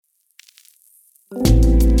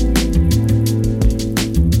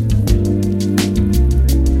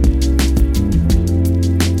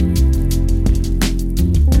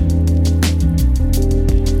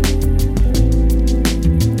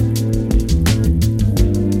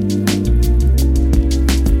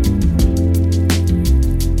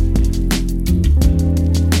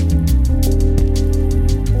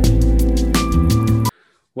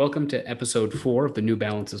Welcome to episode 4 of the New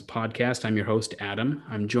Balances podcast. I'm your host, Adam.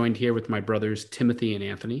 I'm joined here with my brothers, Timothy and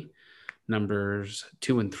Anthony, numbers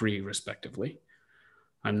 2 and 3, respectively.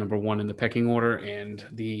 I'm number 1 in the pecking order, and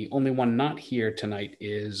the only one not here tonight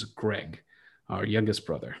is Greg, our youngest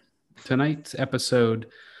brother. Tonight's episode,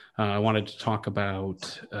 I wanted to talk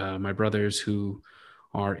about my brothers who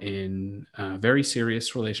are in very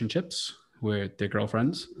serious relationships with their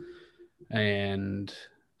girlfriends, and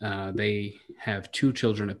they have 2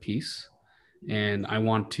 children apiece, and I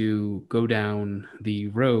want to go down the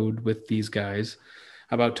road with these guys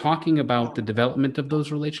about talking about the development of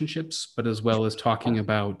those relationships, but as well as talking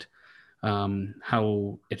about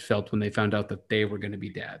how it felt when they found out that they were going to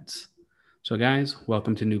be dads. So guys,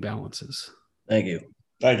 welcome to New Balances. Thank you.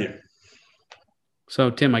 Thank you.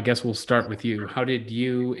 So Tim, I guess we'll start with you. How did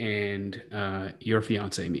you and your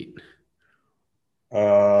fiance meet?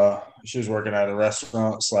 She was working at a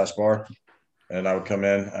restaurant / bar, and I would come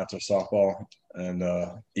in after softball and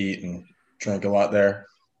eat and drink a lot there.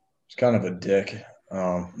 She's kind of a dick,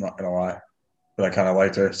 not gonna lie, but I kind of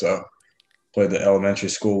liked her, so played the elementary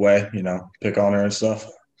school way, pick on her and stuff.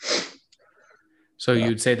 So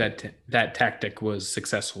you'd say that that tactic was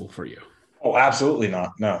successful for you? Oh, absolutely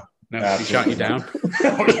not. No, she shot you down?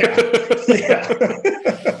 Oh, yeah.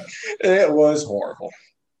 It was horrible.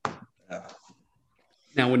 Yeah.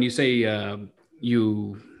 Now, when you say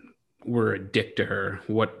you were a dick to her,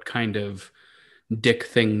 what kind of dick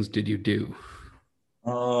things did you do?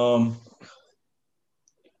 Well,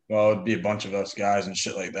 it'd be a bunch of us guys and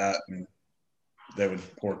shit like that, and they would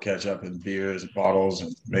pour ketchup in beers and bottles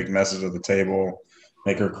and make messes at the table,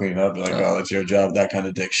 make her clean up, be like, "Oh, that's your job," that kind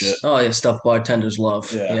of dick shit. Oh yeah, stuff bartenders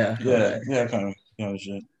love. Yeah, kind of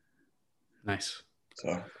shit. Nice.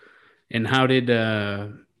 So, and how did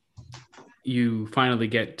you finally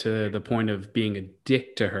get to the point of being a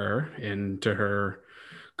dick to her and to her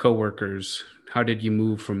coworkers? How did you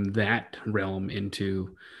move from that realm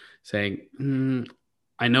into saying,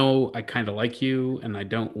 I know I kind of like you and I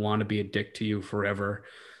don't want to be a dick to you forever,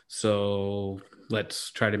 so let's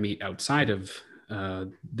try to meet outside of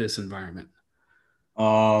this environment?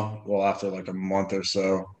 Well, after like a month or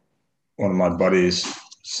so, one of my buddies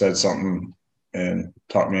said something and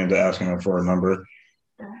talked me into asking her for a number.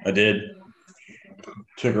 I did.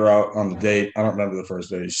 Took her out on the date. I don't remember the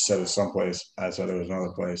first date. She said it was someplace. I said it was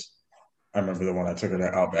another place. I remember the one I took her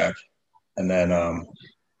to Outback. And then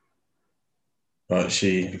but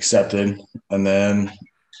she accepted. And then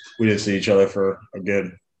we didn't see each other for a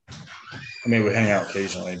good, we hang out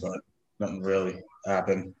occasionally, but nothing really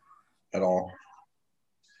happened at all.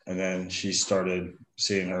 And then she started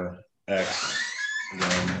seeing her ex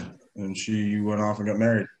again, and she went off and got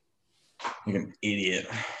married. Like an idiot.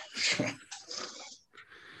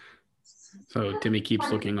 So Timmy keeps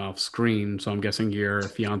looking off screen, so I'm guessing your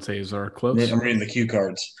fiancés are close. I'm reading the cue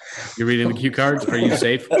cards. You're reading the cue cards? Are you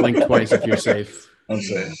safe? Blink twice if you're safe. I'm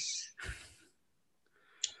safe.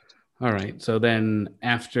 All right. So then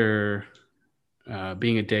after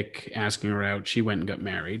being a dick, asking her out, she went and got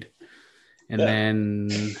married. And then...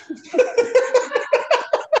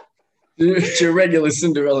 It's your regular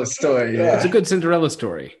Cinderella story. Yeah. It's a good Cinderella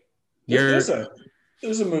story. There's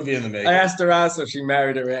a movie in the making. I asked her out, so she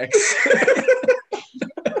married her ex.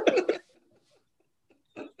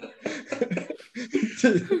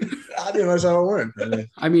 I think that's how it went.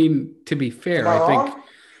 I mean, to be fair, I think...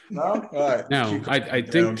 No? All right. No, I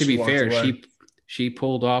think to be fair, she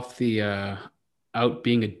pulled off the out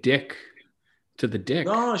being a dick to the dick.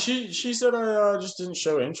 No, she said I just didn't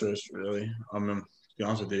show interest, really. To be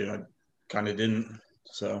honest with you, I kind of didn't.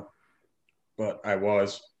 So, but I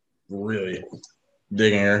was really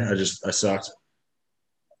digging her. I sucked.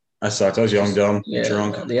 I was young, dumb,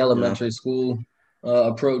 drunk. The elementary school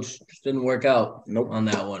approach just didn't work out. Nope. On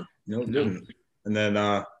that one. Nope, didn't. And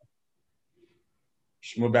then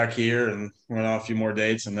she moved back here and went on a few more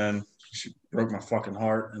dates, and then she broke my fucking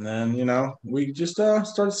heart. And then, we just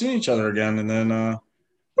started seeing each other again. And then,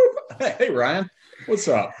 hey, Ryan, what's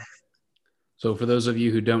up? So for those of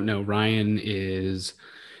you who don't know, Ryan is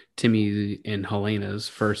Timmy and Helena's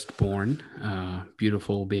firstborn,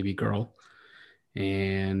 beautiful baby girl,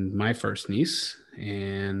 and my first niece,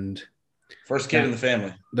 and first kid in the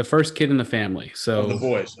family. The first kid in the family. So of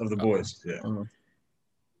the boys. Yeah.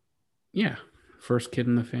 Yeah. first kid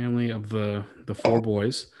in the family of the four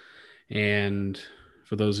boys. And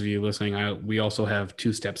for those of you listening, we also have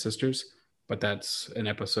two stepsisters, but that's an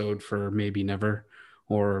episode for maybe never,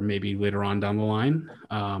 or maybe later on down the line.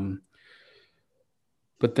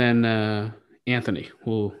 But then, Anthony,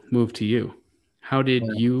 we'll move to you. How did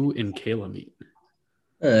you and Kayla meet?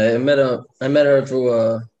 I met her through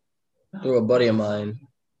a buddy of mine.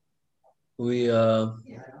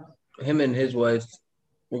 Him and his wife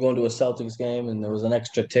were going to a Celtics game, and there was an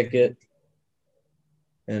extra ticket.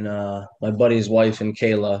 And my buddy's wife and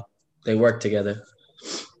Kayla, they worked together.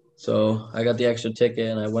 So I got the extra ticket,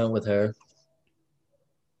 and I went with her.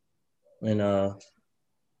 And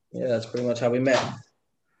yeah, that's pretty much how we met.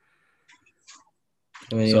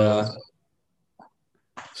 I mean,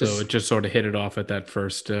 so it just sort of hit it off at that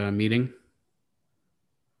first meeting?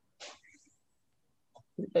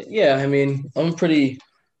 Yeah, I mean, I'm pretty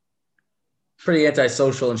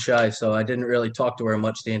antisocial and shy, so I didn't really talk to her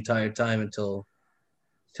much the entire time until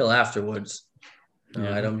afterwards.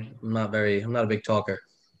 Yeah. I'm not a big talker.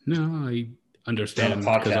 No, I understand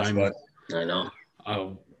podcast, but I know.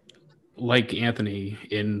 Like Anthony,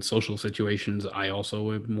 in social situations, I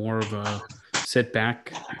also am more of a sit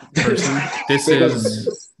back person. This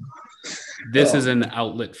is an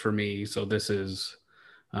outlet for me. So this is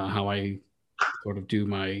how I sort of do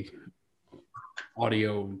my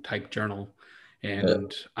audio type journal,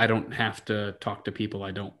 and I don't have to talk to people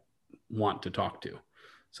I don't want to talk to.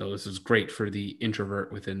 So this is great for the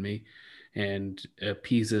introvert within me, and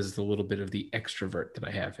appeases the little bit of the extrovert that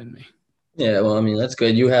I have in me. Yeah, well, I mean, that's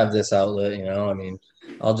good. You have this outlet, you know. I mean,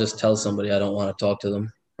 I'll just tell somebody I don't want to talk to them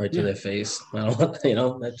right to their face. I don't want, you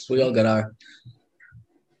know, we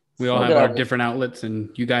all have our different outlets,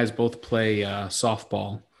 and you guys both play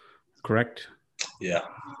softball, correct? Yeah.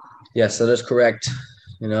 Yes, that is correct.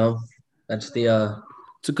 You know, that's the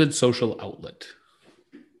it's a good social outlet.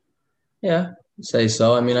 Yeah, I'd say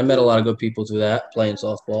so. I mean, I met a lot of good people through that, playing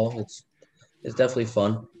softball. It's definitely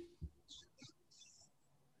fun.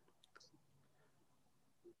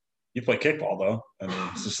 You play kickball, though. I mean,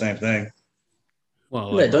 it's the same thing.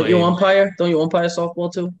 Well, don't you umpire? Don't you umpire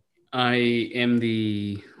softball too? I am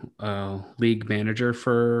the league manager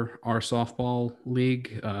for our softball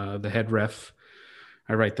league, the head ref.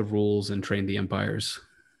 I write the rules and train the umpires.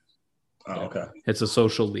 Oh, okay. It's a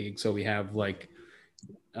social league, so we have like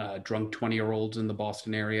drunk 20-year-olds in the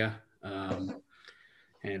Boston area, and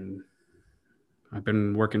I've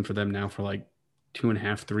been working for them now for like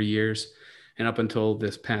 2.5, 3 years. And up until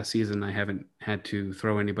this past season, I haven't had to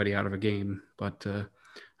throw anybody out of a game, but I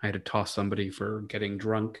had to toss somebody for getting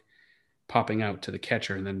drunk, popping out to the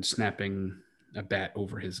catcher, and then snapping a bat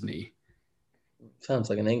over his knee. Sounds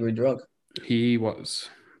like an angry drunk. He was.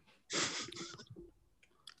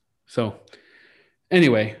 So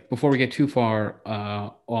anyway, before we get too far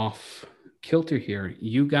off kilter here,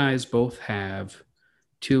 you guys both have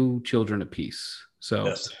 2 children apiece. So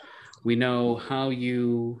yes. We know how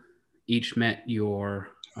you each met your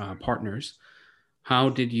partners. How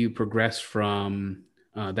did you progress from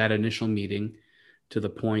that initial meeting to the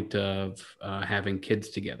point of having kids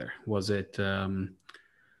together? Was it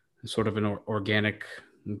sort of an organic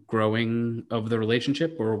growing of the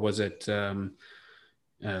relationship, or was it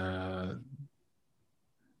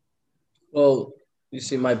well, you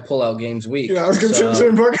see, my pullout game's weak. Yeah, I was going to say the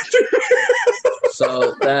same bucket.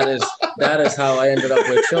 So that is how I ended up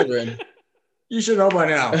with children. You should know by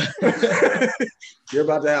now. You're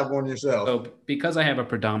about to have one yourself. So because I have a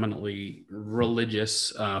predominantly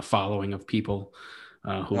religious following of people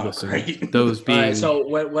who listen, great. Those being... Right, so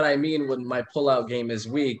what I mean when my pullout game is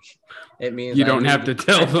weak, it means you don't have to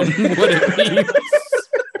tell them what it means.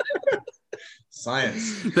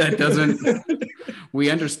 Science. That doesn't... We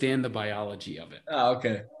understand the biology of it. Oh,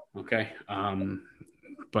 okay. Okay.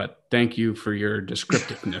 But thank you for your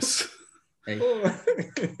descriptiveness. Hey.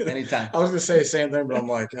 Anytime. I was going to say the same thing, but I'm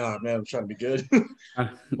like, oh, man, I'm trying to be good.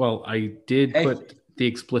 Well, I did put the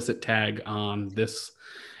explicit tag on this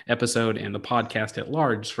episode and the podcast at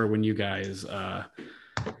large for when you guys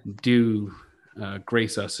do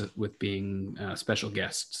grace us with being special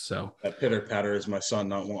guests. So that pitter patter is my son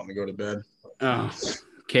not wanting to go to bed. Oh,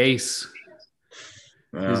 Case.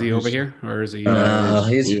 Is he over here, or is he? He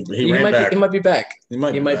might be back. He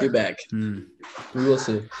might be back. We will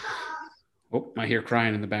see. Oh, I hear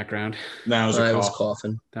crying in the background. That was a cough. I was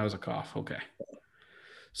coughing. That was a cough. Okay.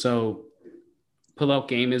 So, pull-out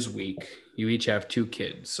game is weak. You each have 2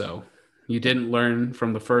 kids, so you didn't learn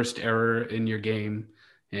from the first error in your game,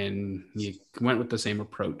 and you went with the same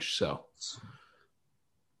approach. So,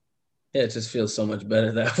 yeah, it just feels so much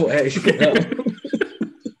better that way. You know?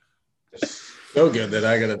 So good that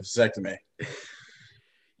I got a vasectomy.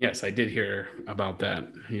 Yes, I did hear about that.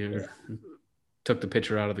 You took the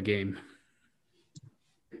pitcher out of the game.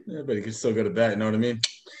 Yeah, but he can still go to bat. You know what I mean?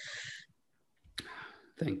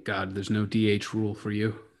 Thank God there's no DH rule for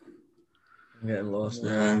you. I'm getting lost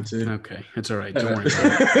now. Yeah, too. Okay, it's all right. Don't worry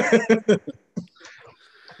about it.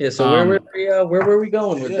 Yeah, so where were we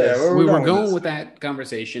going with this? We were going with that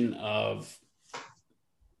conversation of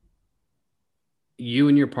you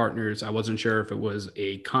and your partners. I wasn't sure if it was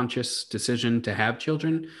a conscious decision to have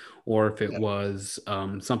children or if it was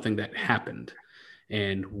something that happened.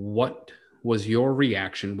 And what was your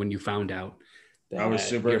reaction when you found out? I was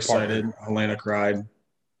super excited. Helena cried.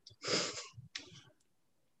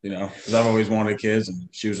 You know, because I've always wanted kids, and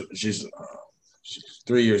she's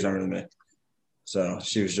 3 years younger than me, so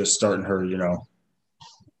she was just starting her,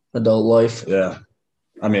 Adult life. Yeah,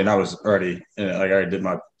 I mean, I was already in it. Like I already did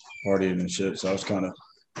my partying and shit, so I was kind of,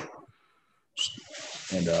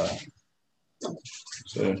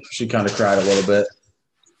 so she kind of cried a little bit.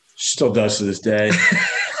 She still does to this day.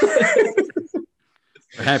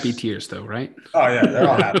 Happy tears, though, right? Oh yeah, they're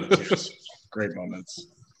all happy tears. Great moments.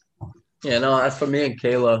 Yeah, no, for me and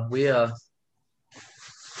Kayla, we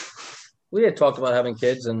had talked about having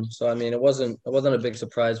kids, and so I mean, it wasn't a big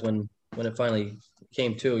surprise when it finally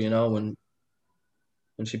came to, when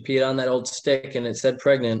she peed on that old stick and it said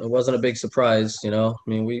pregnant. It wasn't a big surprise, I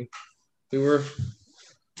mean, we were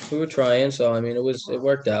trying, so I mean, it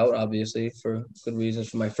worked out obviously for good reasons.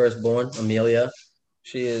 For my firstborn, Amelia,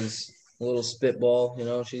 she is a little spitball,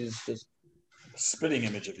 she's just spitting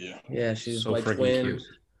image of you. Yeah, she's so my twin. Cute.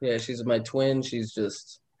 Yeah, she's my twin. She's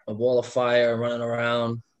just a wall of fire running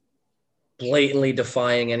around, blatantly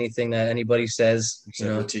defying anything that anybody says.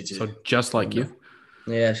 So just like you.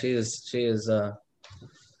 Yeah, she is. She's a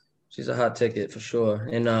hot ticket for sure.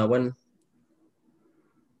 And when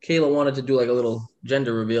Kayla wanted to do like a little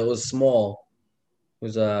gender reveal, it was small. It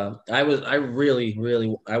was I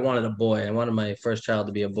wanted a boy. I wanted my first child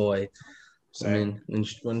to be a boy. Same. I mean, and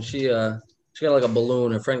when she got like a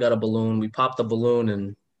balloon, her friend got a balloon. We popped the balloon,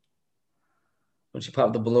 and when she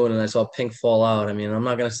popped the balloon and I saw pink fall out, I mean, I'm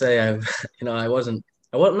not gonna say I wasn't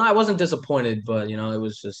disappointed, but it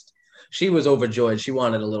was just, she was overjoyed. She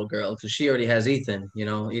wanted a little girl because she already has Ethan.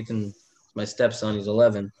 Ethan's my stepson. He's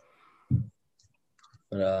 11.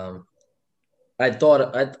 But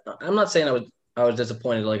I'm not saying I was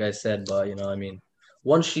disappointed, like I said, but I mean,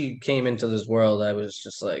 once she came into this world, I was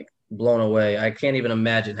just like blown away. I can't even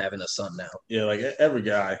imagine having a son now. Yeah, like every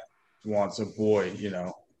guy wants a boy,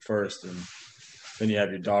 first, and then you have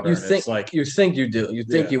your daughter. You think you do. You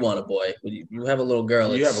think you want a boy. You have a little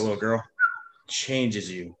girl. You have a little girl.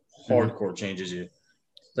 Changes you. Hardcore changes you.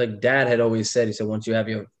 Like Dad had always said. He said once you have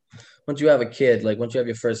a kid, like once you have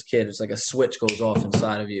your first kid, it's like a switch goes off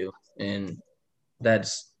inside of you, and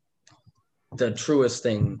that's the truest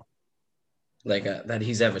thing. Like that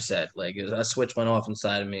he's ever said. Like a switch went off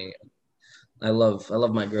inside of me. I love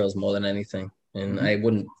my girls more than anything, and I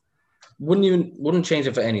wouldn't change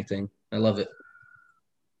it for anything. I love it.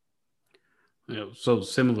 So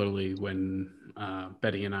similarly, when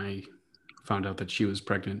Betty and I found out that she was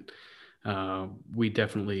pregnant, we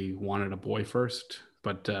definitely wanted a boy first,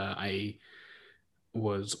 but I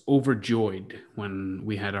was overjoyed when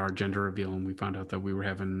we had our gender reveal and we found out that we were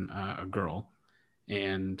having a girl.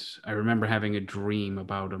 And I remember having a dream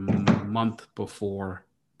about a month before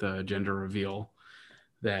the gender reveal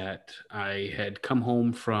that I had come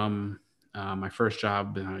home from my first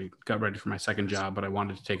job and I got ready for my second job, but I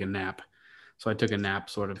wanted to take a nap. So I took a nap,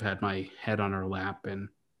 sort of had my head on her lap, and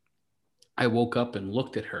I woke up and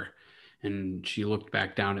looked at her, and she looked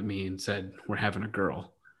back down at me and said, "We're having a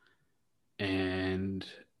girl." And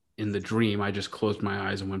in the dream, I just closed my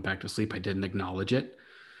eyes and went back to sleep. I didn't acknowledge it.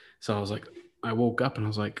 So I woke up and I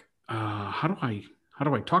was like, how do I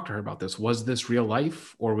talk to her about this? Was this real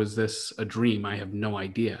life or was this a dream? I have no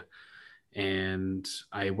idea. And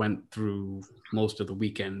I went through most of the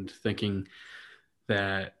weekend thinking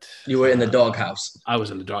that you were in the doghouse. I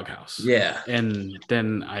was in the doghouse. Yeah. And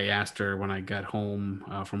then I asked her when I got home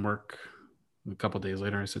from work a couple of days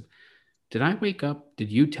later, I said, did I wake up? Did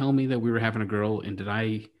you tell me that we were having a girl? And did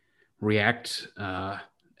I react in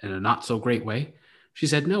a not so great way? She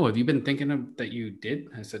said, no. Have you been thinking that you did?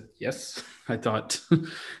 I said, yes. I thought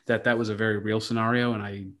that was a very real scenario and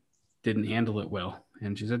I didn't handle it well.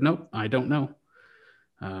 And she said, nope, I don't know.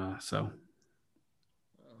 So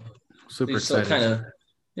super excited.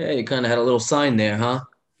 You kind of had a little sign there, huh?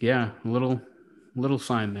 Yeah, a little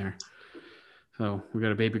sign there. So we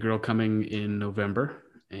got a baby girl coming in November,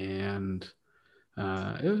 and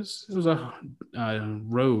it was a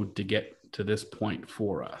road to get to this point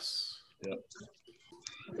for us. Yep.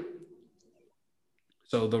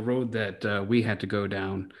 So the road that we had to go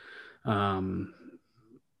down, um,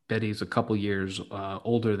 Betty's a couple years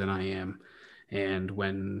older than I am, and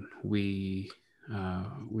when we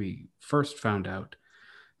first found out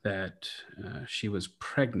that she was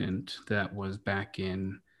pregnant, that was back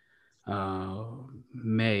in uh,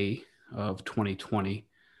 May of 2020,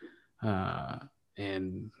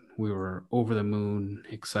 and we were over the moon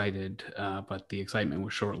excited, but the excitement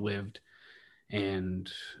was short lived,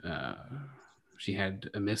 and uh, she had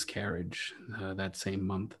a miscarriage that same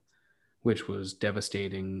month, which was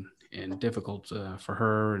devastating and difficult for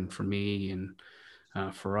her and for me and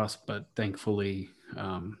for us. But thankfully,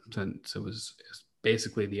 since it was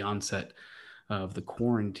basically the onset of the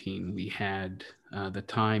quarantine, we had the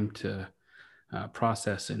time to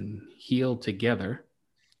process and heal together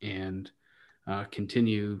and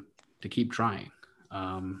continue to keep trying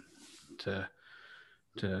to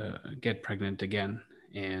get pregnant again.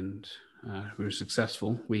 And we were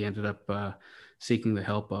successful. We ended up seeking the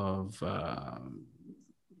help of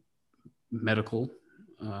medical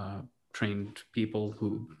trained people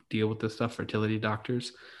who deal with this stuff, fertility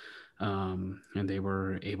doctors, and they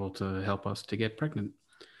were able to help us to get pregnant.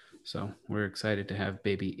 So we're excited to have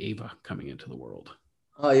baby Ava coming into the world.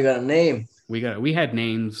 Oh, you got a name? We had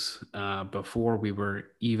names before we were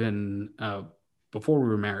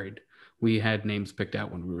married. We had names picked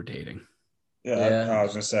out when we were dating. Yeah. I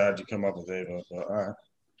was gonna say how'd you come up with Ava, but all right.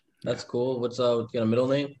 That's cool. What's you got a middle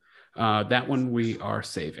name? That one we are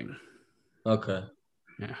saving. Okay.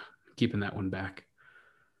 Yeah, keeping that one back.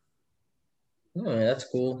 Oh, yeah, that's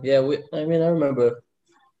cool. Yeah, I remember.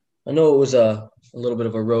 I know it was a little bit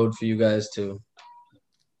of a road for you guys to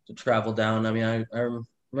travel down. I mean, I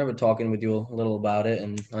remember talking with you a little about it,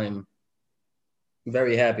 and I'm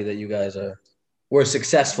very happy that you guys were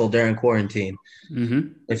successful during quarantine,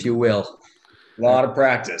 if you will. A lot of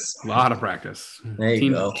practice. There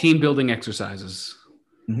you go. Team building exercises.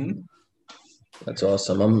 Mm-hmm. That's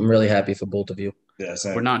awesome. I'm really happy for both of you. Yeah,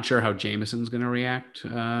 same. We're not sure how Jameson's going to react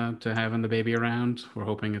to having the baby around. We're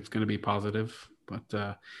hoping it's going to be positive,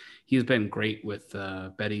 but he's been great with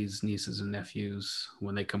Betty's nieces and nephews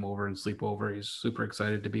when they come over and sleep over. He's super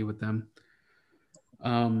excited to be with them.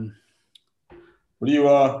 What are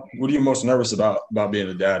you most nervous about being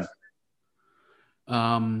a dad?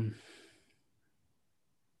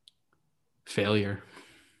 Failure.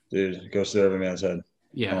 Dude, it goes through every man's head.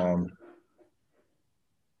 Yeah.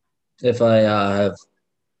 If I have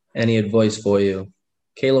any advice for you,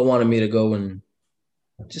 Kayla wanted me to go and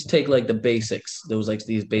just take like the basics. There was like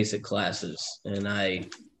these basic classes, and I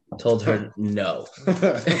told her no.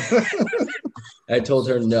 I told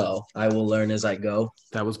her no. I will learn as I go.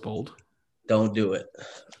 That was bold. Don't do it.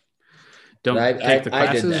 Don't take the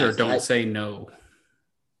classes or don't say no.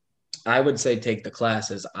 I would say take the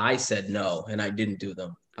classes. I said no, and I didn't do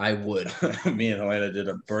them. I would. Me and Helena did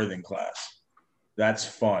a birthing class. That's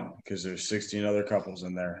fun because there's 16 other couples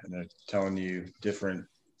in there, and they're telling you different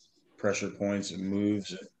pressure points and moves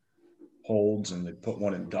and holds, and they put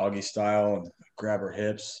one in doggy style and grab her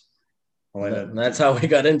hips. Helena, that's how we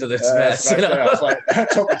got into this mess. I was like, I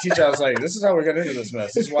told the teacher, I was like, this is how we got into this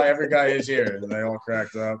mess. This is why every guy is here. And they all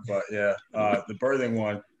cracked up. But yeah, the birthing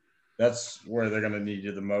one, that's where they're going to need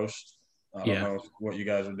you the most. I don't know what you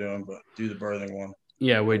guys are doing, but do the birthing one.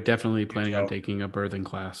 Yeah, we're definitely planning on taking a birthing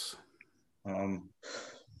class.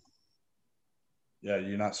 Yeah,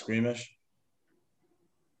 you're not squeamish?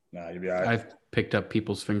 Nah, you'll be all right. I've picked up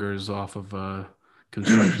people's fingers off of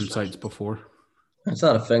construction sites before. It's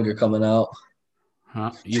not a finger coming out. Huh?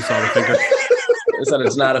 You saw the finger? I said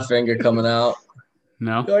it's not a finger coming out.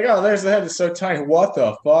 No? You're like, oh, there's the head. It's so tiny. What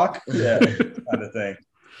the fuck? Yeah, kind of thing.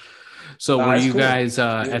 So were you guys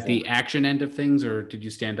at the action end of things, or did you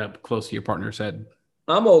stand up close to your partner's head?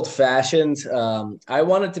 I'm old-fashioned. I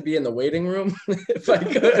wanted to be in the waiting room if I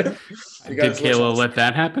could. Did Kayla let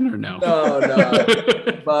that happen or no? No.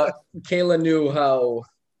 But Kayla knew how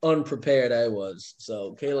unprepared I was.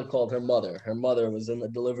 So Kayla called her mother. Her mother was in the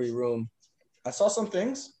delivery room. I saw some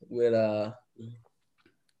things with us.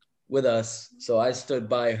 So I stood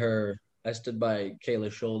by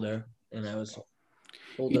Kayla's shoulder, and I was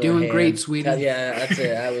holding her hand. You're doing great, sweetie. Yeah, that's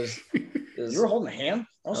it. You were holding a hand?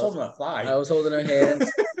 I was holding a thigh. I was holding her hand.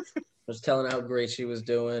 I was telling her how great she was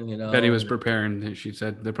doing, you know. Betty was preparing. She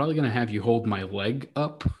said, they're probably going to have you hold my leg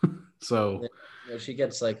up. So she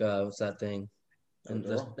gets like, what's that thing?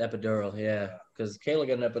 Epidural, yeah. Because Kayla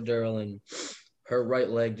got an epidural, and her right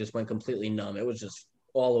leg just went completely numb. It was just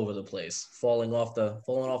all over the place, falling off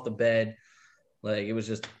the bed. Like it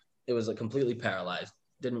was like completely paralyzed.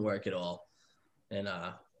 Didn't work at all. And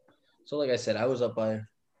so like I said, I was up by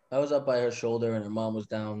her shoulder, and her mom was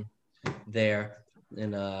down there.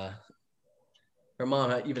 And her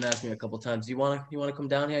mom even asked me a couple times, "You wanna come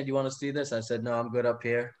down here? Do you want to see this?" I said, "No, I'm good up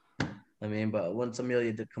here." I mean, but once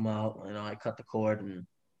Amelia did come out, I cut the cord, and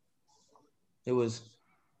it was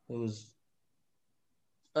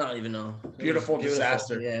I don't even know. Beautiful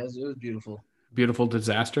disaster. Yeah, it was beautiful. Beautiful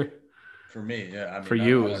disaster For me, yeah. I mean, for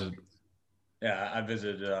you. Yeah, I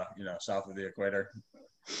visited, south of the equator.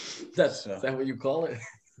 Is that what you call it?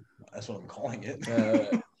 That's what I'm calling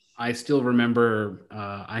it. I still remember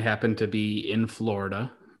I happened to be in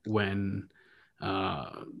Florida when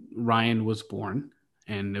Ryan was born,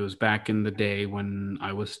 and it was back in the day when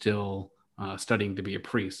I was still studying to be a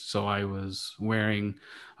priest. So I was wearing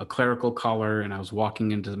a clerical collar, and I was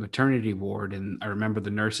walking into the maternity ward, and I remember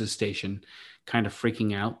the nurses station kind of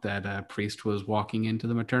freaking out that a priest was walking into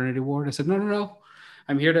the maternity ward. I said, no,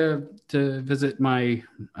 I'm here to visit my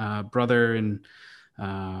brother and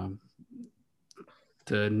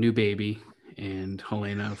the new baby and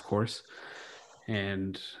Helena, of course.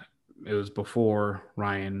 And it was before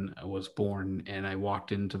Ryan was born, and I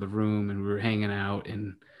walked into the room and we were hanging out,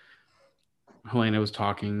 and Helena was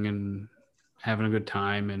talking and having a good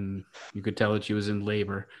time, and you could tell that she was in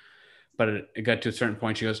labor. But it got to a certain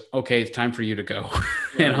point. She goes, "Okay, it's time for you to go."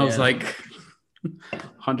 And I was like,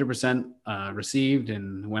 100% received,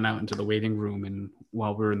 and went out into the waiting room. And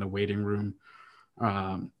while we were in the waiting room,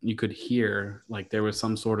 you could hear like there was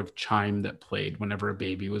some sort of chime that played whenever a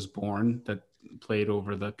baby was born, that played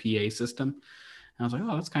over the PA system. And I was like,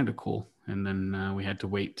 "Oh, that's kind of cool." And then we had to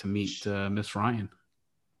wait to meet Miss Ryan.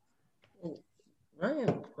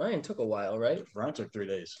 Ryan took a while, right? Ryan took 3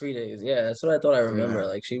 days. 3 days, yeah. That's what I thought I remember. Yeah.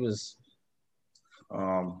 Like she was.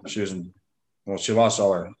 She lost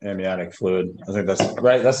all her amniotic fluid. I think that's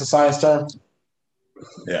right. That's the science term.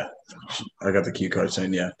 Yeah, I got the cue card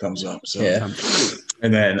saying thumbs up. So yeah.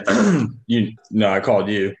 And then I called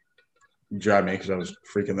you. You drive me because I was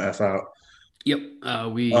freaking the F out. Yep.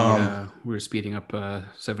 We were speeding up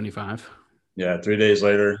 75. Yeah. 3 days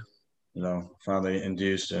later, finally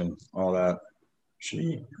induced and all that.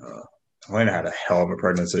 Helena had a hell of a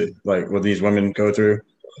pregnancy. Like what these women go through.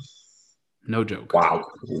 No joke. Wow.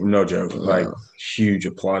 No joke. Like huge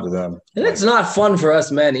applaud to them. And it's not fun for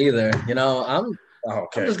us men either. I'm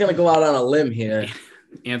just going to go out on a limb here.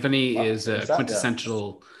 Anthony is a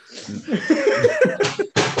quintessential.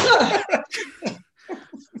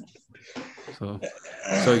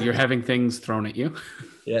 So you're having things thrown at you?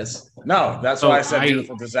 Yes. No, that's why I said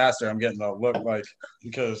beautiful disaster. I'm getting the look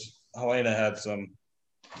because Helena had some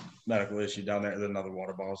medical issue down there. Then another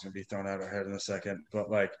water ball is going to be thrown at her head in a second. But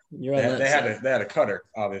they had a cutter,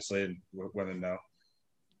 obviously, and women know.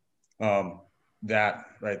 That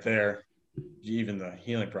right there, even the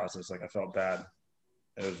healing process, I felt bad.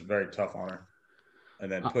 It was very tough on her. And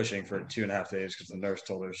then pushing for 2.5 days because the nurse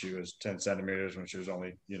told her she was 10 centimeters when she was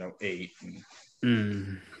only, 8.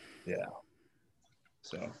 Yeah.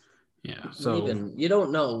 So. Yeah. So even you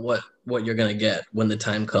don't know what you're gonna get when the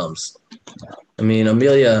time comes. I mean,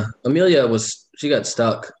 Amelia she got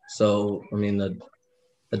stuck. So I mean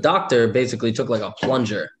the doctor basically took like a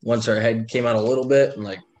plunger once her head came out a little bit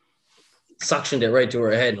and suctioned it right to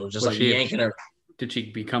her head and was just yanking her. Did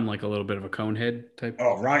she become like a little bit of a cone head type?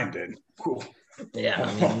 Oh, Ryan did. Cool. Yeah.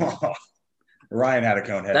 I mean, Ryan had a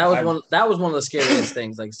cone head. That was one of the scariest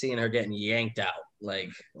things, seeing her getting yanked out. I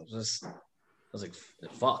was like,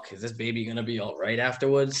 fuck, is this baby going to be all right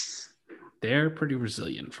afterwards? They're pretty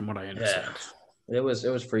resilient from what I understand. Yeah. It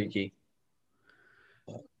was freaky.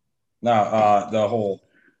 No, the whole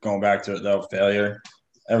going back to it though, failure,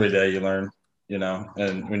 every day you learn,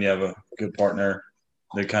 and when you have a good partner,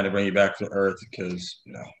 they kind of bring you back to earth because,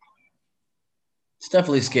 it's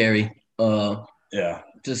definitely scary.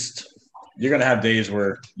 You're going to have days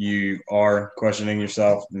where you are questioning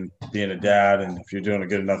yourself and being a dad and if you're doing a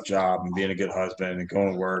good enough job and being a good husband and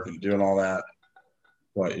going to work and doing all that.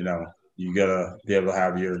 But, you got to be able to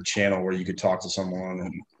have your channel where you could talk to someone.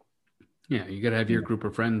 And you got to have your group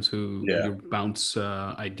of friends who you bounce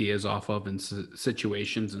ideas off of and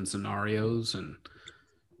situations and scenarios. And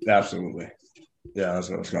absolutely. Yeah, that's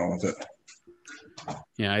what I was going with it.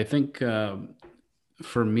 Yeah, I think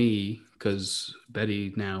for me, because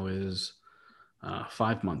Betty now is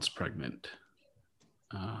 5 months pregnant.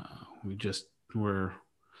 We're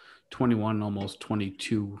 21, almost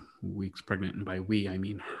 22 weeks pregnant. And by we, I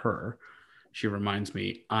mean her. She reminds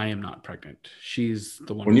me I am not pregnant. She's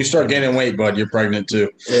the one. When you start gaining weight, bud, you're pregnant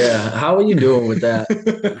too. Yeah. How are you doing with that?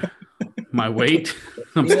 My weight?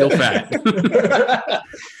 I'm still fat.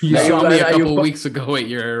 You saw me a couple weeks ago at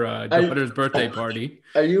your daughter's birthday party.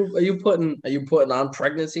 Are you putting on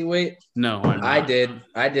pregnancy weight? No, I'm not.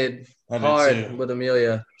 I did hard with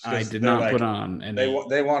Amelia. I did not put on any.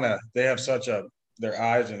 They have such their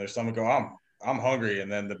eyes and their stomach go, I'm hungry,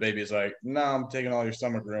 and then the baby's like, no, I'm taking all your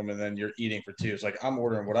stomach room, and then you're eating for two. It's like I'm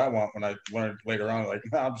ordering what I want. When I learned later on, like,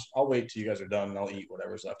 no, I'll wait till you guys are done and I'll eat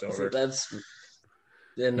whatever's left over.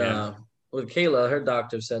 With Kayla, her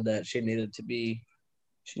doctor said that she needed to be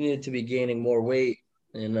gaining more weight,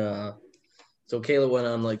 and so Kayla went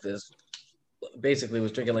on like this, basically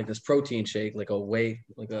was drinking like this protein shake, like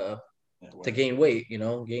to gain weight,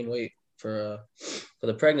 for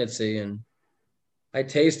the pregnancy. And I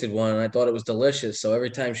tasted one and I thought it was delicious. So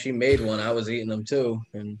every time she made one, I was eating them too.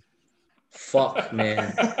 And fuck,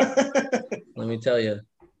 man, let me tell you,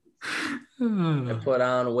 I put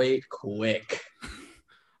on weight quick.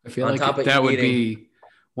 I feel like that would be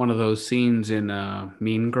one of those scenes in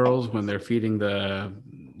Mean Girls when they're feeding the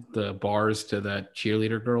bars to that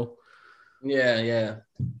cheerleader girl. Yeah.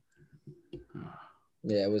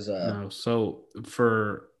 It was. No, so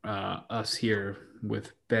for us here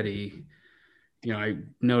with Betty, I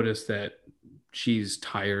noticed that she's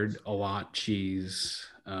tired a lot. She's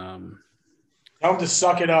tell them to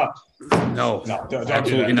suck it up. No, don't do that.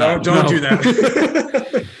 Don't do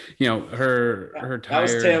that. Her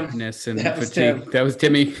tiredness and fatigue. That was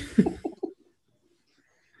Timmy.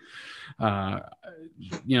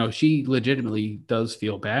 She legitimately does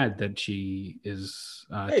feel bad that she is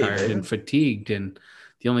tired and fatigued. And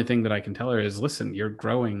the only thing that I can tell her is, listen, you're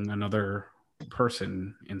growing another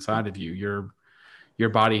person inside of you. Your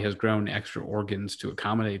body has grown extra organs to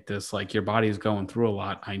accommodate this. Like, your body is going through a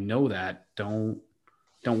lot. I know that. Don't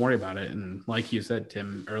worry about it. And like you said,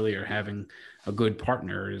 Tim, earlier, having a good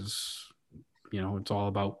partner is, it's all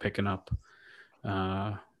about picking up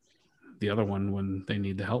the other one when they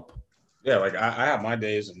need the help. Yeah, like I have my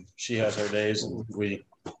days and she has her days, and we,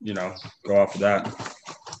 go off of that.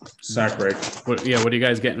 Snack break. What are you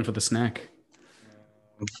guys getting for the snack?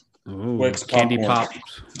 Ooh, Twix candy popcorn.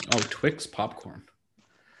 pops. Oh, Twix popcorn.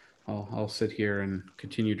 I'll sit here and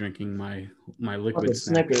continue drinking my liquid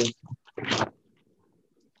snack. Snickers.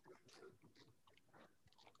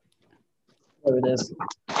 There it is.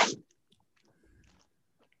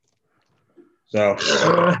 So,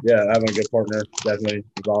 having a good partner definitely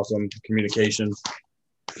is awesome. Communication.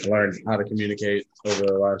 I learned how to communicate over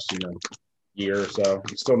the last, year or so.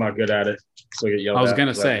 I'm still not good at it. Still get yelled at. I was going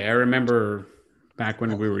to say, I remember back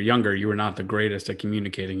when we were younger, you were not the greatest at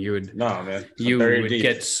communicating. You would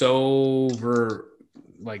get so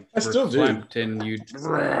verklempt and you'd.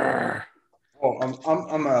 Well, I'm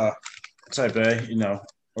a type A,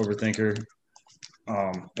 overthinker,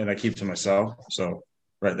 and I keep to myself. So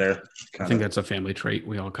right there, I think that's a family trait.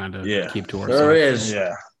 We all kind of keep to ourselves. There is,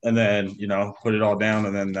 yeah. And then put it all down,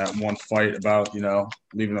 and then that one fight about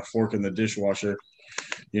leaving a fork in the dishwasher,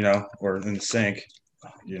 or in the sink.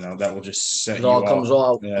 That will just set it all comes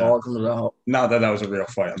out. Yeah. All comes out. Not that was a real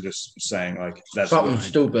fight. I'm just saying, like, that's something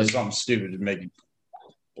stupid to make it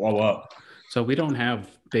blow up. So we don't have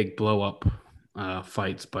big blow up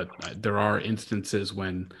fights, but there are instances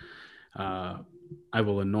when I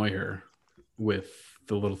will annoy her with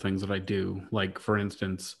the little things that I do. Like, for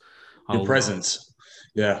instance, your presence.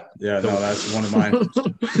 Yeah. No, that's one of mine.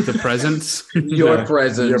 The presence. Your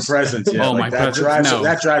presence. Your presence. Yeah. Oh, my presence. No.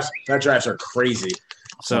 That drives are crazy.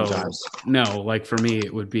 So sometimes. No, like for me,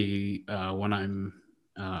 it would be when I'm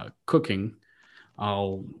cooking,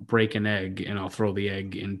 I'll break an egg and I'll throw the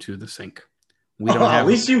egg into the sink. We don't have.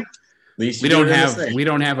 We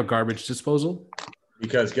don't have a garbage disposal.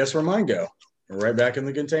 Because guess where mine go? Right back in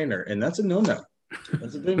the container, and that's a no-no.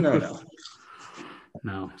 That's a big no-no.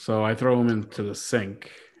 No, so I throw them into the sink,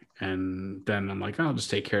 and then I'm like, I'll just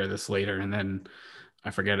take care of this later, and then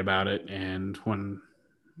I forget about it. And when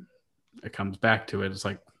it comes back to it, it's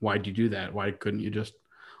like, why'd you do that? Why couldn't you just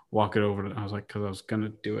walk it over? I was like, because I was gonna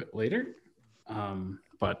do it later.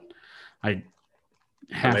 But I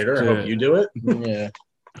have later. To, I hope you do it. Yeah.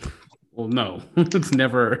 Well, no, it's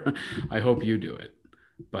never. I hope you do it.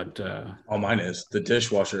 But all mine is the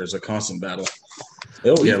dishwasher is a constant battle.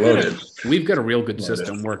 It'll get loaded. We've got a real good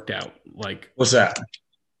system worked out. Like, what's that?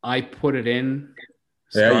 I put it in.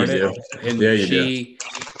 Yeah, you do. And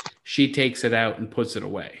she takes it out and puts it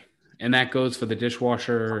away, and that goes for the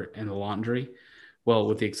dishwasher and the laundry. Well,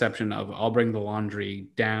 with the exception of I'll bring the laundry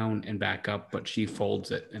down and back up, but she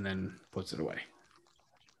folds it and then puts it away.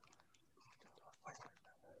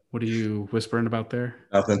 What are you whispering about there?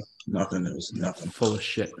 Nothing. It was nothing. Full of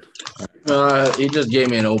shit. He just gave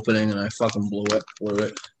me an opening and I fucking blew it.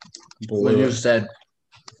 When you said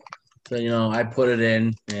So, I put it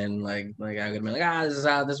in, and like I could be like, this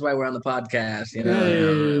is why we're on the podcast.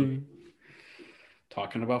 Yay.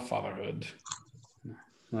 Talking about fatherhood.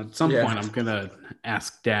 At some point, I'm gonna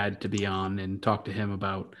ask Dad to be on and talk to him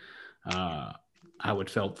about how it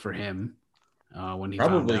felt for him when he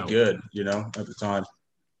Probably found out. good, at the time.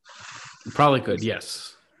 Probably good,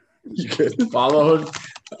 yes. You good? Fatherhood?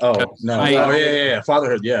 Oh no! Yeah.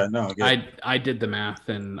 Fatherhood, yeah. No, good. I did the math,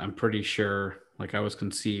 and I'm pretty sure I was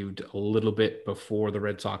conceived a little bit before the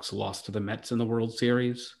Red Sox lost to the Mets in the World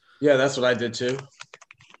Series. Yeah, that's what I did too.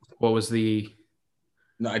 What was the?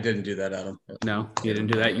 No, I didn't do that, Adam. No, you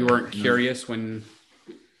didn't do that. You weren't curious when.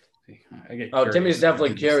 Timmy's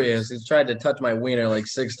definitely curious. He's tried to touch my wiener like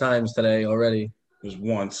 6 times today already. It was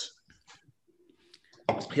once.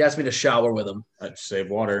 He asked me to shower with him. I'd save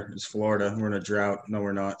water. It's Florida. We're in a drought. No,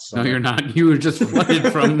 we're not. No, you're not. You were just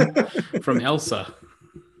flooded from Elsa.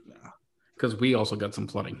 Because we also got some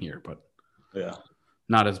flooding here, but yeah,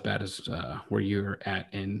 not as bad as where you're at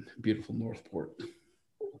in beautiful Northport.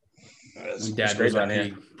 My dad was down here.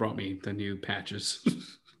 He brought me the new patches.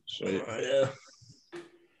 Yeah.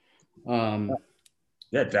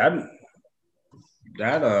 Dad,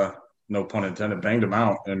 no pun intended, banged him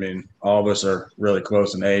out. I mean, all of us are really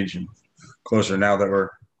close in age and closer now that we're,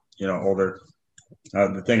 older.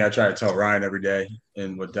 The thing I try to tell Ryan every day,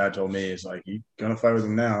 and what Dad told me is like, you're gonna fight with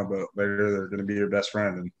him now, but later they're gonna be your best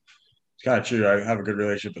friend. And it's kind of true. I have a good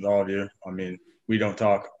relationship with all of you. I mean, we don't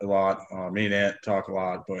talk a lot. Me and Aunt talk a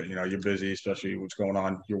lot, but you're busy, especially what's going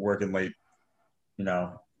on. You're working late.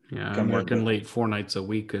 Yeah, I'm working late 4 nights a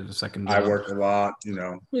week at a second job. I work a lot.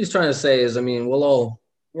 What he's trying to say is, I mean, we'll all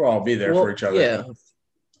be there for each other. Yeah,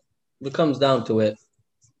 if it comes down to it,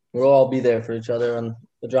 we'll all be there for each other on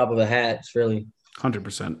the drop of a hat. It's really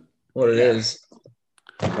 100% what it is.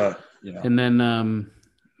 And then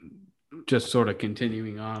just sort of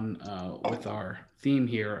continuing on with our theme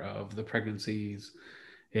here of the pregnancies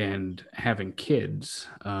and having kids.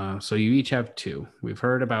 So you each have 2. We've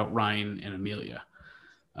heard about Ryan and Amelia.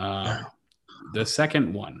 The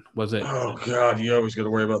second one, was it? Oh God, you always got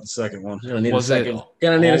to worry about the second one. Gonna need a second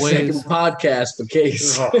podcast for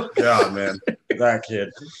Case. Oh God, man, that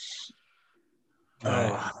kid.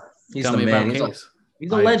 He's the man.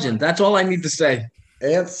 He's a legend. That's all I need to say.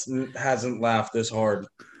 Ants hasn't laughed this hard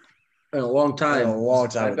in a long time.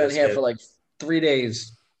 I've been here for like 3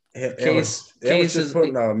 days. Case was just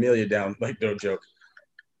putting Amelia down, like no joke,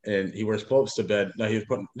 and he was close to bed. No, he was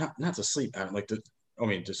putting not to sleep.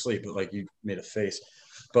 To sleep, but like you made a face.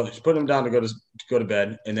 But he's putting him down to go to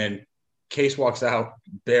bed, and then Case walks out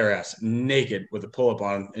bare ass, naked, with a pull up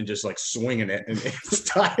on, and just like swinging it, and it's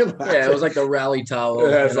dying. Yeah, it was like a rally towel.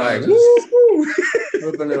 Yeah, it's like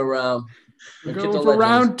whipping it around. Go for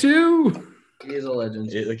round 2. He is a legend.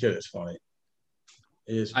 The kid is funny.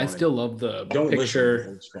 It is funny. I still love the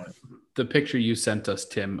picture. The picture you sent us,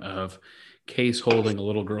 Tim, of Case holding a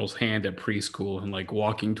little girl's hand at preschool and like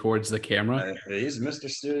walking towards the camera. He's Mr.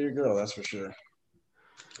 Steal Your Girl, that's for sure.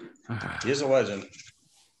 He's a legend.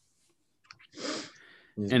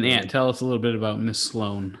 And Aunt, tell us a little bit about Miss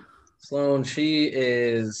Sloan. Sloan, she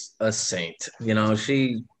is a saint.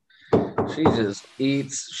 She just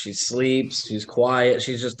eats, she sleeps, she's quiet.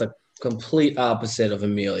 She's just the complete opposite of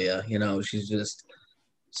Amelia. She's just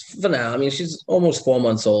phenomenal. I mean, she's almost 4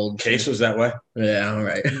 months old. Case was that way. Yeah, all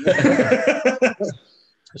right.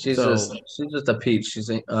 she's just a peach.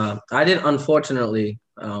 I didn't, unfortunately.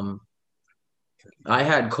 I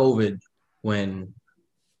had COVID when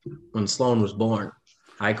Sloan was born.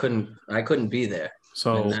 I couldn't be there.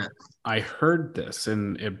 So I heard this,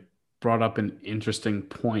 and it brought up an interesting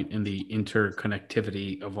point in the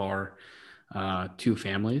interconnectivity of our 2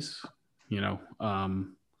 families.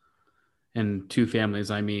 And 2 families,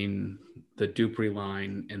 I mean the Dupree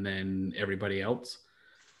line and then everybody else.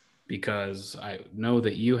 Because I know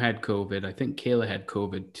that you had COVID. I think Kayla had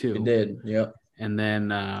COVID too. She did, yep. And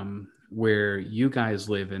then where you guys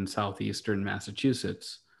live in southeastern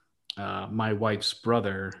Massachusetts, my wife's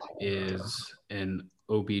brother is an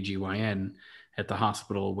OBGYN at the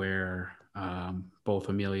hospital where both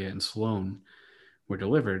Amelia and Sloan were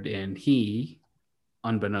delivered. And he,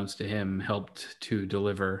 unbeknownst to him, helped to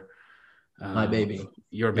deliver my baby.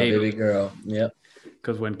 Your baby. My baby girl, yep.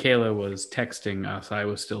 Because when Kayla was texting us, I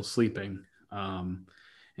was still sleeping. And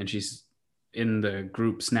she's in the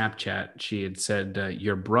group Snapchat, she had said,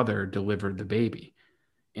 your brother delivered the baby.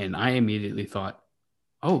 And I immediately thought,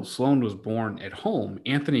 oh, Sloan was born at home.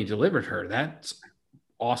 Anthony delivered her. That's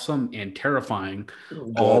awesome and terrifying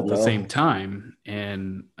all at the same time.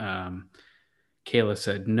 And Kayla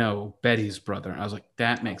said, no, Betty's brother. I was like,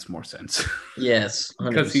 that makes more sense. Yes. 100%.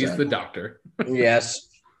 Because he's the doctor. Yes.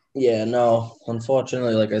 Yeah, no.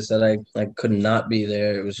 Unfortunately, like I said, I could not be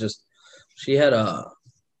there. It was just she had a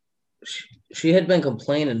she had been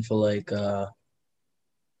complaining for like I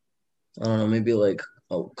don't know, maybe like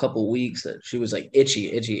a couple weeks that she was like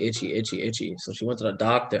itchy, itchy, itchy, itchy, itchy. So she went to the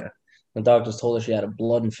doctor. The doctors told her she had a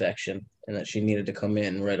blood infection and that she needed to come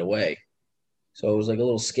in right away. So it was like a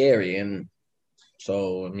little scary. And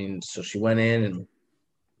so I mean, so she went in and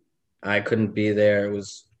I couldn't be there. It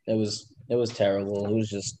was terrible. It was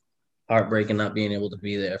just heartbreaking not being able to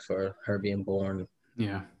be there for her being born.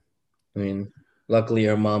 Yeah. I mean, luckily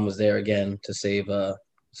her mom was there again to save the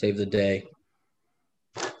day.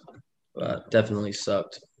 But definitely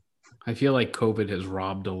sucked. I feel like COVID has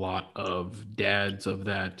robbed a lot of dads of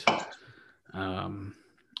that, of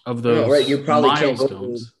Right. those You probably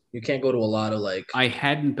milestones. you can't go to a lot of like I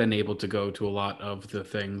hadn't been able to go to a lot of the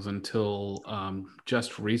things until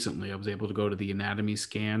just recently. I was able to go to the anatomy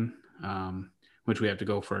scan, which we have to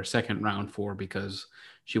go for a second round for because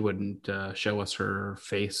she wouldn't show us her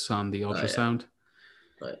face on the oh yeah. ultrasound.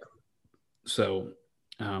 Right. So,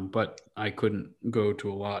 but I couldn't go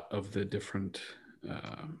to a lot of the different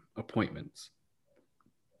appointments.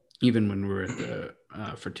 Even when we were at the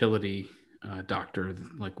fertility doctor,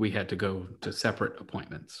 like we had to go to separate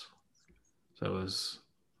appointments. So it was,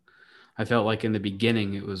 I felt like in the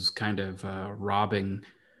beginning it was kind of robbing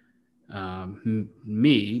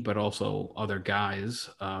me, but also other guys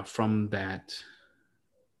from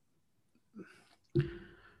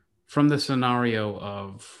the scenario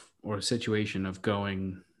of or situation of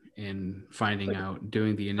going and finding Like out,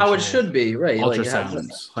 doing the how it initial should be, right? Like ultrasounds,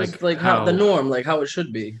 just like like how the how norm, like how it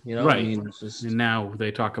should be, you know? I right. mean, it's just And now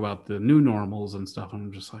they talk about the new normals and stuff, and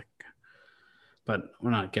I'm just like, but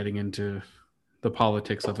we're not getting into the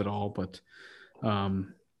politics of it all. But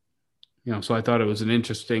um, so I thought it was an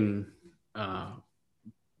interesting uh,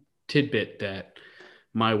 tidbit that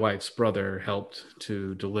my wife's brother helped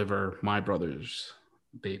to deliver my brother's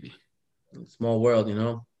baby. small world, you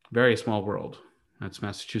know? Very small world. That's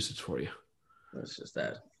Massachusetts for you. It's just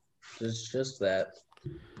that. It's just that.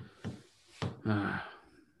 Uh,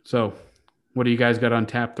 so, what do you guys got on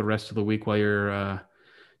tap the rest of the week while you're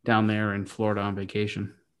down there in Florida on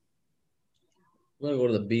vacation? I'm gonna go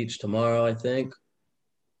to the beach tomorrow, I think.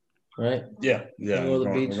 Right? Yeah, I'm yeah. gonna go to the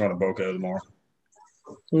We're beach. going to Boca tomorrow.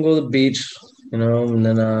 I'm gonna go to the beach, and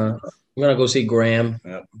then I'm gonna go see Graham.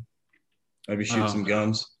 Yep. Maybe shoot Oh, some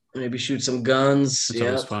guns. Maybe shoot some guns. that's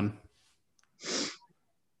always Yep. fun.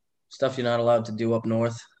 Stuff you're not allowed to do up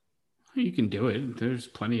north. You can do it. There's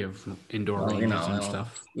plenty of indoor Well, ranges and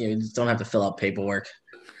stuff. you just don't have to fill out paperwork.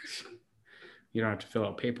 You don't have to fill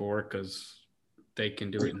out paperwork because they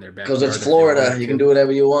can do it in their backyard. Because it's Florida, you can do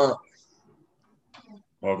whatever you want.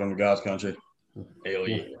 Welcome to God's country. Hell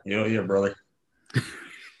yeah. Yeah, brother.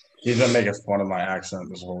 He's been making fun of my accent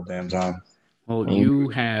this whole damn time. Well, you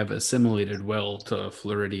have assimilated well to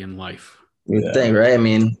Floridian life. You'd think, right? I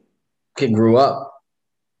mean, kid grew up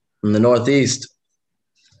in the Northeast.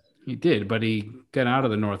 He did, but he got out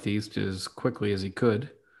of the Northeast as quickly as he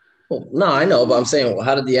could. Well, no, I know, but I'm saying,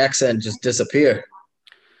 how did the accent just disappear?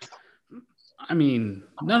 I mean,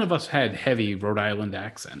 none of us had heavy Rhode Island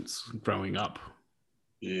accents growing up.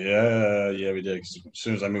 Yeah, we did. 'Cause as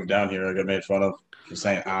soon as I moved down here, I got made fun of for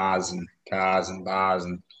saying ahs and cars and bars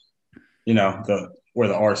and where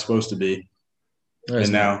the R is supposed to be.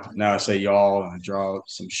 And now I say y'all and I draw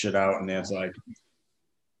some shit out, and then it's like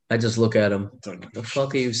I just look at him. it's like, What the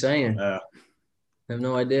fuck are you saying? I have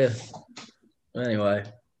no idea. Anyway,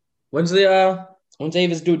 when's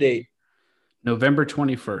Ava's due date? November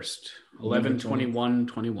 21st,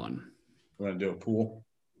 11/21/21. we're gonna do a pool.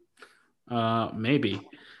 Maybe.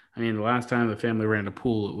 I mean, the last time the family ran a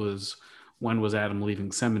pool, it was when was Adam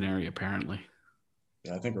leaving seminary, apparently.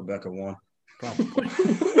 Yeah, I think Rebecca won. Probably.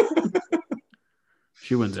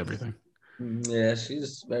 She wins everything. Yeah,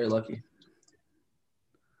 she's very lucky.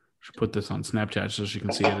 Should put this on Snapchat so she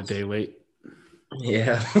can see it a day late.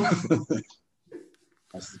 Yeah.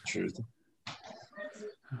 That's the truth.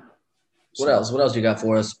 What else? What else you got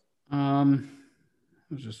for us? I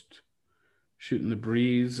was just shooting the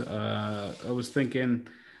breeze. I was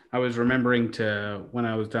remembering to when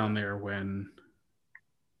I was down there when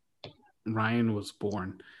Ryan was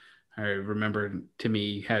born. I remember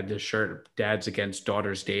Timmy had this shirt, Dads Against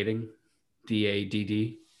Daughters Dating,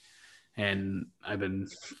 DADD. And I've been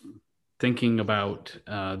thinking about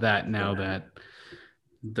that now that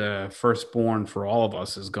the firstborn for all of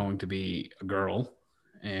us is going to be a girl.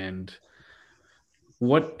 And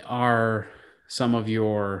what are some of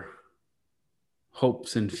your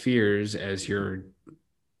hopes and fears as your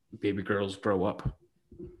baby girls grow up?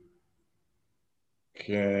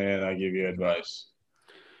 Can I give you advice?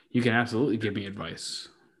 You can absolutely give me advice.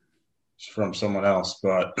 It's from someone else,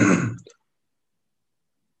 but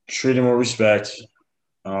treat him with respect.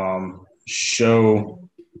 Show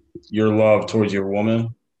your love towards your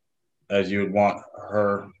woman as you would want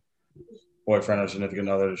her boyfriend or significant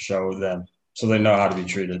other to show them, so they know how to be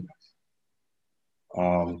treated.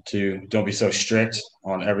 Don't be so strict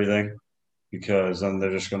on everything, because then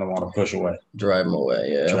they're just going to want to push away, Drive them away.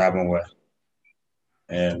 Yeah. drive them away.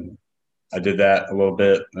 And I did that a little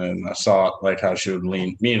bit, and I saw like how she would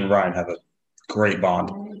lean. Me and Ryan have a great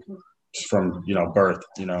bond just from birth.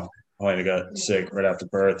 Helena got sick right after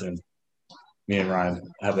birth, and me and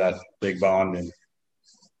Ryan have that big bond, and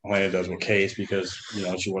Helena does with Case because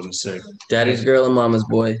she wasn't sick. Daddy's girl and mama's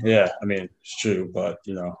boy. Yeah, I mean it's true, but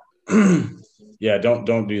yeah,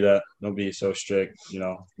 don't do that. Don't be so strict.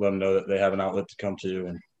 Let them know that they have an outlet to come to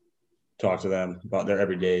and talk to them about their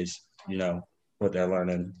everydays. What they're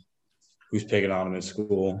learning, who's picking on them in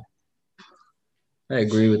school. I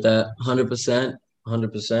agree with that 100%,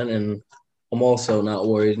 100%. And I'm also not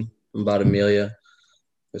worried about Amelia,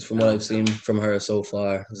 because from what I've seen from her so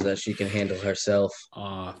far is that she can handle herself.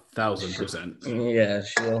 1,000%. Yeah,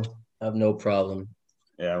 she'll have no problem.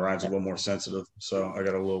 Yeah, Ryan's a little more sensitive, so I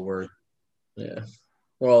got a little worried. Yeah.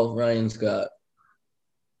 Well, Ryan's got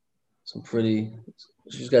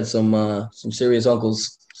she's got some serious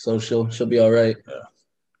uncles, so she'll be all right. Yeah.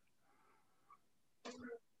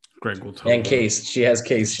 Greg will tell And Case. She has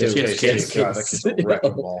Case too. She has Case. God, that kid's a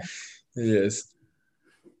wrecking ball. He is.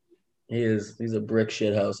 He's a brick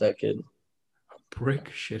shit house, that kid.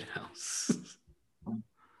 Brick shit house.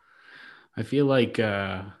 I feel like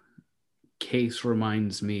Case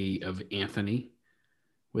reminds me of Anthony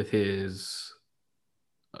with his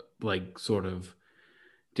sort of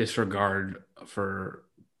disregard for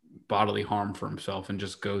bodily harm for himself and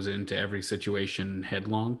just goes into every situation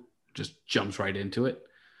headlong, just jumps right into it.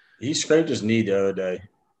 He scraped his knee the other day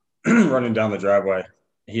running down the driveway.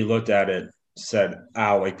 He looked at it, said,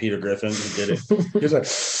 ow, like Peter Griffin. He did it. He was like,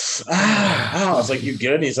 ow. I was like, you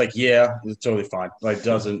good? And he's like, yeah, it's totally fine.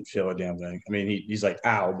 Doesn't feel a damn thing. I mean, he's like,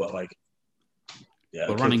 ow, but yeah.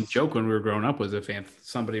 The running joke when we were growing up was if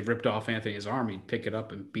somebody ripped off Anthony's arm, he'd pick it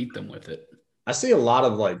up and beat them with it. I see a lot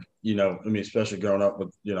of especially growing up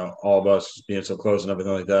with, all of us being so close and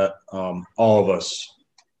everything like that. All of us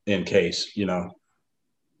in Case,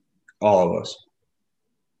 all of us.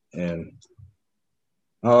 And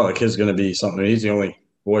the kid's going to be something. He's the only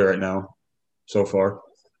boy right now so far.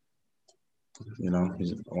 I'm not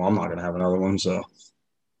going to have another one, so.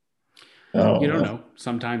 Oh, you don't know.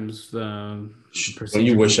 Sometimes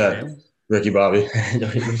you wish that, Ricky Bobby.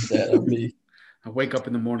 Don't you wish that on me? I wake up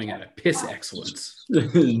in the morning and I piss excellence.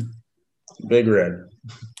 Big Red.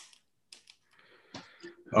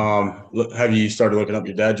 Have you started looking up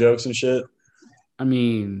your dad jokes and shit? I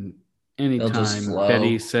mean, anytime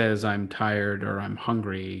Betty says I'm tired or I'm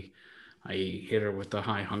hungry, I hit her with the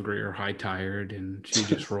high hungry or high tired, and she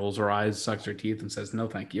just rolls her eyes, sucks her teeth, and says, no,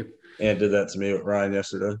 thank you. Aunt did that to me with Ryan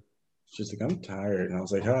yesterday. She's like, I'm tired. And I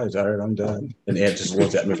was like, hi, tired, I'm done. And Aunt just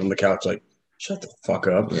looked at me from the couch like, shut the fuck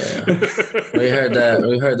up. Yeah. We heard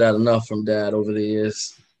that enough from Dad over the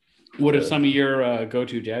years. What are some of your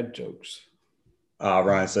go-to dad jokes?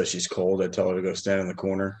 Ryan says she's cold. I tell her to go stand in the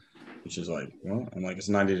corner. And she's like, well, I'm like, it's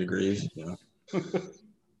 90 degrees,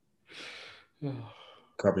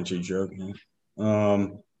 Carpentry joke. I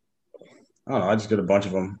don't know. I just got a bunch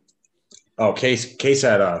of them. Oh, Case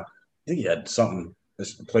had I think he had something.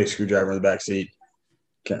 This play screwdriver in the back seat.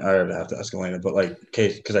 I have to ask Elena, but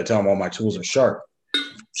Case, because I tell him all my tools are sharp.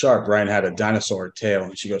 Ryan had a dinosaur tail,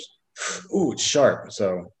 and she goes, "Ooh, it's sharp."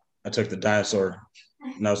 So I took the dinosaur,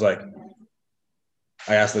 and I was like,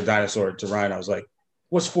 I asked the dinosaur to Ryan. I was like,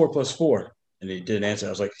 "What's 4 + 4?" And he didn't answer. I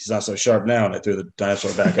was like, "He's not so sharp now." And I threw the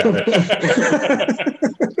dinosaur back at it.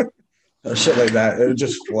 Shit like that. It would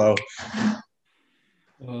just flow.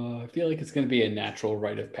 I feel like it's going to be a natural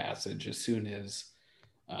rite of passage as soon as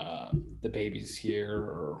the baby's here,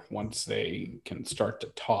 or once they can start to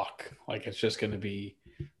talk. It's just going to be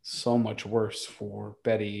so much worse for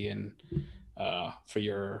Betty and for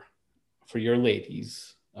your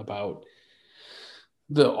ladies about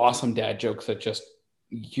the awesome dad jokes that just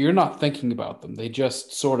you're not thinking about them. They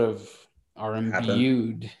just sort of are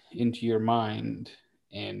imbued into your mind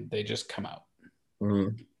and they just come out.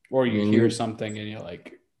 Mm-hmm. Or you hear something and you're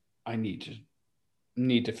like, I need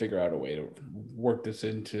to figure out a way to work this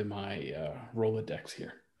into my Rolodex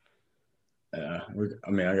here. Yeah, I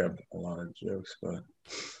got a lot of jokes, but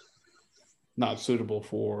not suitable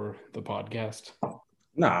for the podcast.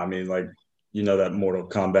 Nah, that Mortal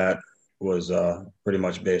Kombat was pretty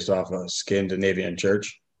much based off a Scandinavian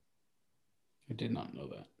church. I did not know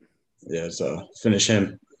that. Yeah, so finish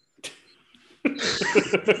him.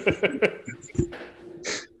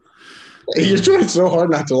 You're trying so hard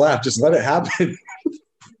not to laugh. Just let it happen.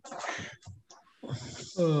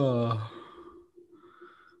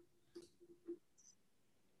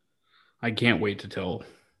 I can't wait to tell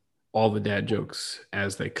all the dad jokes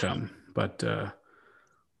as they come. But,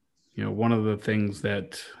 one of the things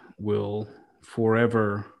that will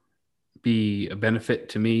forever be a benefit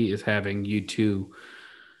to me is having you two,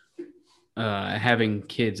 having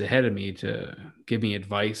kids ahead of me to give me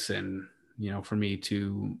advice and, for me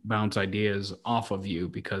to bounce ideas off of you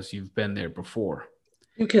because you've been there before.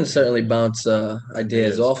 You can certainly bounce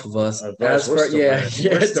ideas off of us. We're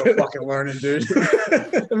still fucking learning, dude.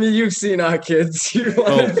 I mean, you've seen our kids. You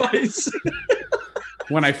want advice?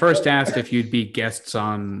 When I first asked if you'd be guests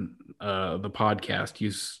on the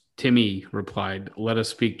podcast, Timmy replied, "Let us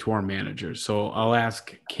speak to our managers." So I'll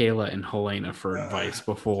ask Kayla and Helena for advice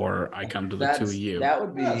before I come to the two of you. That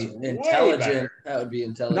would be intelligent. That would be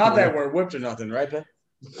intelligent. Not that we're whipped or nothing, right, Ben?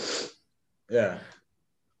 Yeah.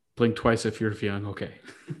 Blink twice if you're feeling okay.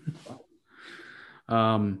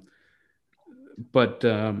 But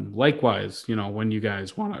likewise, when you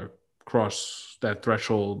guys want to cross that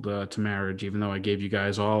threshold to marriage, even though I gave you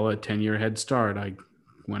guys all a 10-year head start, I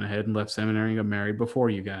went ahead and left seminary and got married before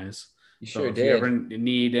you guys. You sure if did. you ever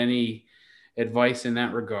need any advice in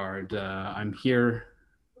that regard, I'm here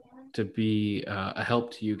to be a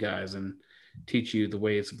help to you guys and teach you the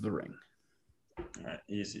ways of the ring. All right,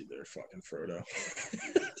 easy there, fucking Frodo.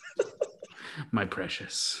 My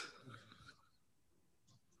precious.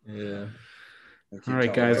 Yeah. All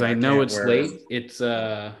right, guys, I know it's late. It's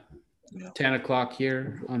 10 o'clock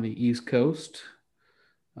here on the East Coast.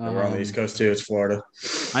 We're on the East Coast too. It's Florida.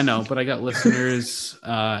 I know, but I got listeners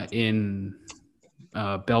in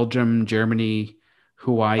Belgium, Germany,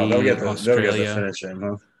 Hawaii, Australia. They'll get the finish in,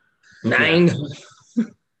 huh? 9.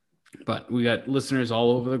 But we got listeners all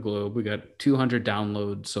over the globe. We got 200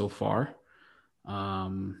 downloads so far.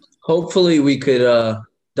 Hopefully we could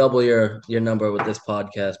double your number with this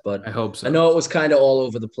podcast, but I hope so. I know it was kind of all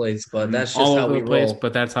over the place, but that's just all how over we the place, roll.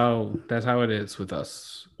 But that's how it is with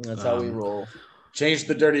us. That's how we roll. Change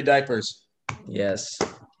the dirty diapers. Yes.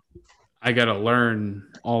 I got to learn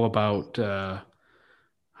all about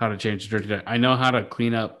how to change the dirty diaper. I know how to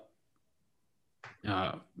clean up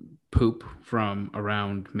poop from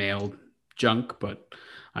around male junk, but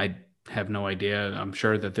I have no idea. I'm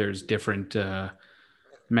sure that there's different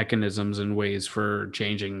mechanisms and ways for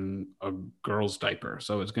changing a girl's diaper.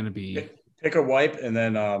 So it's going to be pick a wipe and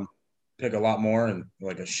then pick a lot more and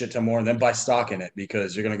like a shit ton more, and then buy stock in it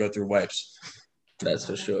because you're going to go through wipes. That's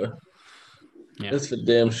for sure. Yeah. That's for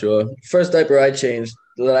damn sure. First diaper I changed,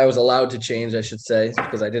 that I was allowed to change, I should say,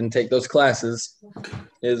 because I didn't take those classes,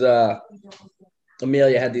 is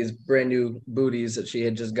Amelia had these brand new booties that she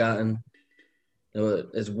had just gotten. They were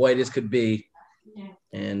as white as could be.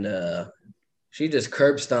 And she just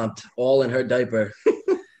curb stomped all in her diaper.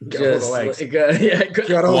 I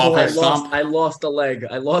lost a leg.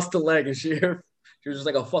 And she was just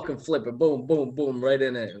like a fucking flipper. Boom, boom, boom, right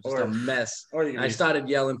in it. It was just a mess. I started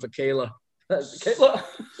yelling for Kayla. Kayla,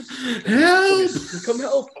 help! Come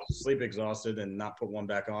help. Sleep exhausted and not put one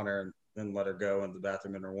back on her and then let her go in the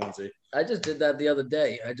bathroom in her onesie. I just did that the other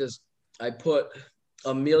day. I put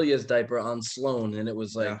Amelia's diaper on Sloan, and it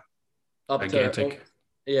was like up gigantic. To her.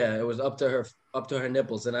 Yeah, it was up to her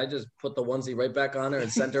nipples, and I just put the onesie right back on her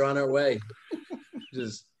and sent her on her way.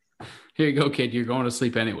 Just here you go, kid. You're going to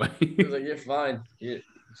sleep anyway. I was like, you're fine.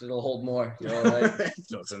 It'll hold more. You're all right. It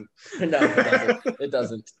doesn't. No, it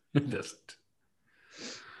doesn't. It doesn't.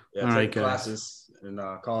 Yeah, all right, guys. Classes and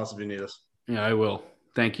call us if you need us. Yeah, I will.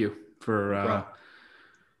 Thank you for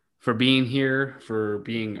being here, for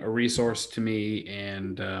being a resource to me,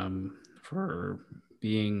 and for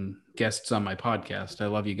being guests on my podcast. I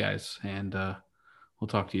love you guys, and we'll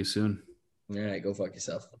talk to you soon. All right, go fuck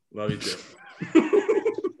yourself. Love you too.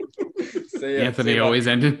 Anthony always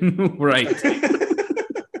ended right.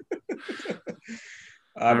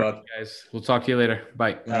 All right, guys. We'll talk to you later.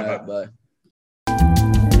 Bye. All right, bye.